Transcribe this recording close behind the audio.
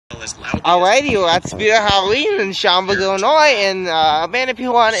Alrighty, we're at Spirit Halloween in Schaumburg, Illinois, in Abandoned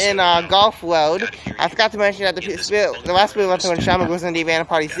P1 in Gulf Road. I forgot to mention that the last Spirit went to in Schaumburg was in the Abandoned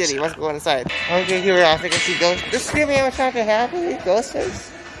Party City. Let's go inside. Okay, here we are. I think I see Ghost. This Spirit man was trying to happen.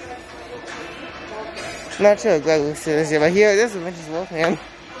 Ghostface? Not sure what Ghost is here, but here, this is Vince's Wolfman.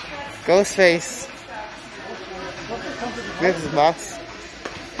 Ghostface. This is box.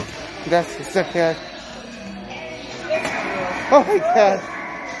 That's the stuff here. Oh my god.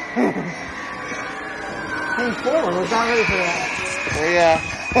 Came forward, was not ready for that.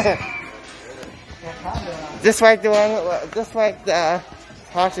 Yeah. Just like the one, just like the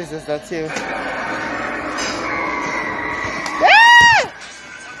Hodges is that too. Ah!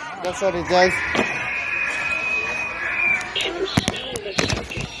 That's what it does.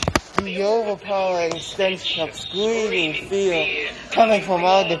 The overpowering stench of screaming fear coming from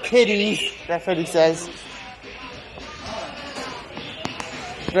all the pitties. That's what he says.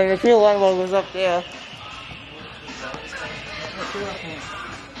 Then the field one was up there.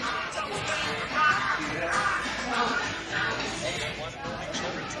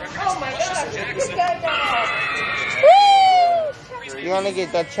 Oh my god, you got that! Woo! You wanna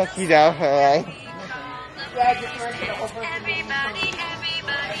get that Chucky down, alright?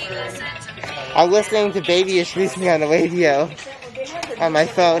 I'm listening to Baby Is Releasing on the radio on my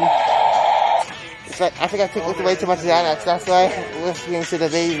phone. It's like, I think I took way too much Xanax, that's why I'm listening to the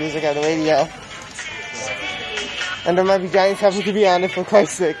baby music on the radio. And there might be Giants having to be on it for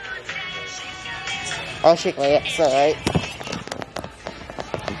Christ's sake. I'll shake my ass, alright.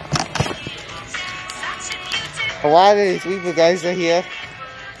 A lot of these Weeper guys are here.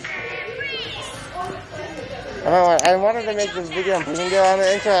 I wanted to make this video on Blingo on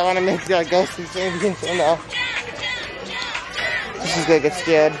the intro. I want to make the Ghost in the intro now. This is gonna get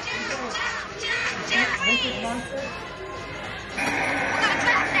scared.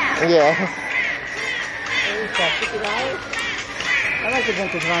 Yeah. I like the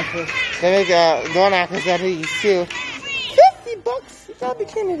vintage monsters. They make door knockers out of these too. $50! You gotta be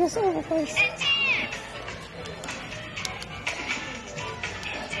kidding me, that's overpriced.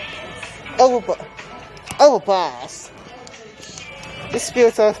 Overpriced. This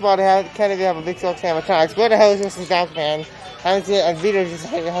Spirit so small to can't even have a big talk animatronics. Where the hell is this Dog Man? I haven't seen it on video, just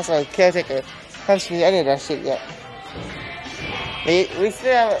has a caretaker. Haven't seen any of that shit yet. We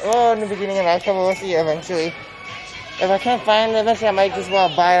still have it in the beginning of October, we'll see it eventually. If I can't find it eventually, I might just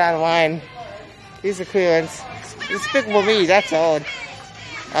want to buy it online. These are clearance. Despicable Me, that's old.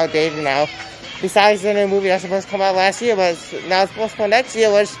 Outdated now. Besides the new movie that's supposed to come out last year, but now it's supposed to come next year,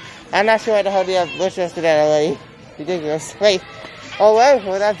 which I'm not sure what the hell they have listed that already. Ridiculous. Wait. Oh well,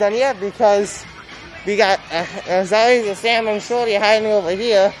 we're not done yet because we got Zoe, the Sam, and Shorty hiding over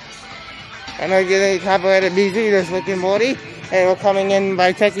here. And we're getting copyrighted BZ, there's Rick and Morty. And we're coming in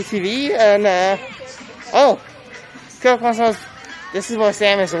by Techie TV, and, oh! Kirk Muscles, this is where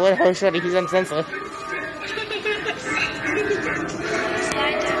Sam is, so what the hell, Shorty, he's uncensored.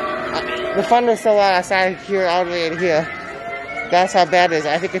 The thunder is so loud outside here, all the way to here. That's how bad it is.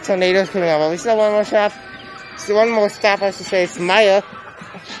 I think a tornado's coming out, but we still have one more shop. So one more stop, I should say, it's Maya.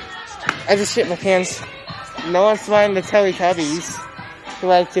 I just shit my pants. No one's minding the Teletubbies. Who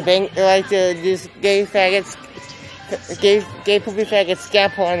like to bang, who like to use gay faggots. Gay poopy faggot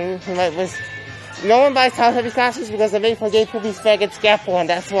scat porn. No one buys Teletubbies costumes because they're made for gay poopy faggot scat porn,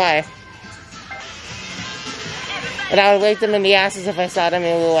 that's why. And I would rake them in the asses if I saw them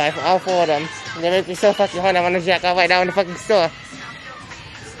in real life, all four of them. They make me so fucking horny, I want to jack off right now in the fucking store.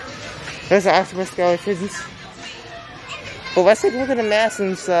 There's an octopus skeletons. But let's take a look at the mask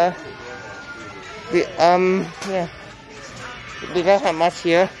since, yeah. We don't have much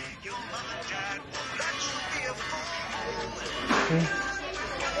here.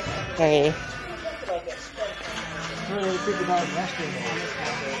 Okay.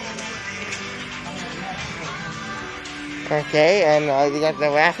 Okay, and you got the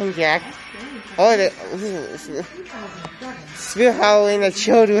Laughing Jack. Oh, Spirit Halloween, the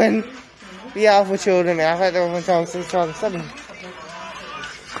children. Be out for children, man. I thought they were from 2007.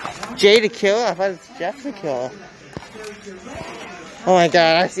 Jay the Killer? I thought it's Jeff the Killer. Oh my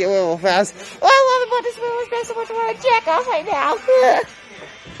god, I see a little fast. Oh, I love about this movie. It's so much I want to jack off right now.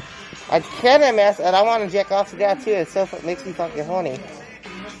 I can't mess, and I want to jack off to that too. It makes me fucking horny.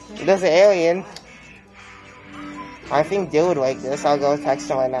 There's an alien. I think Dill would like this. I'll go text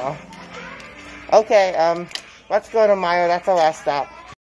him right now. Okay, let's go to Maya. That's our last stop.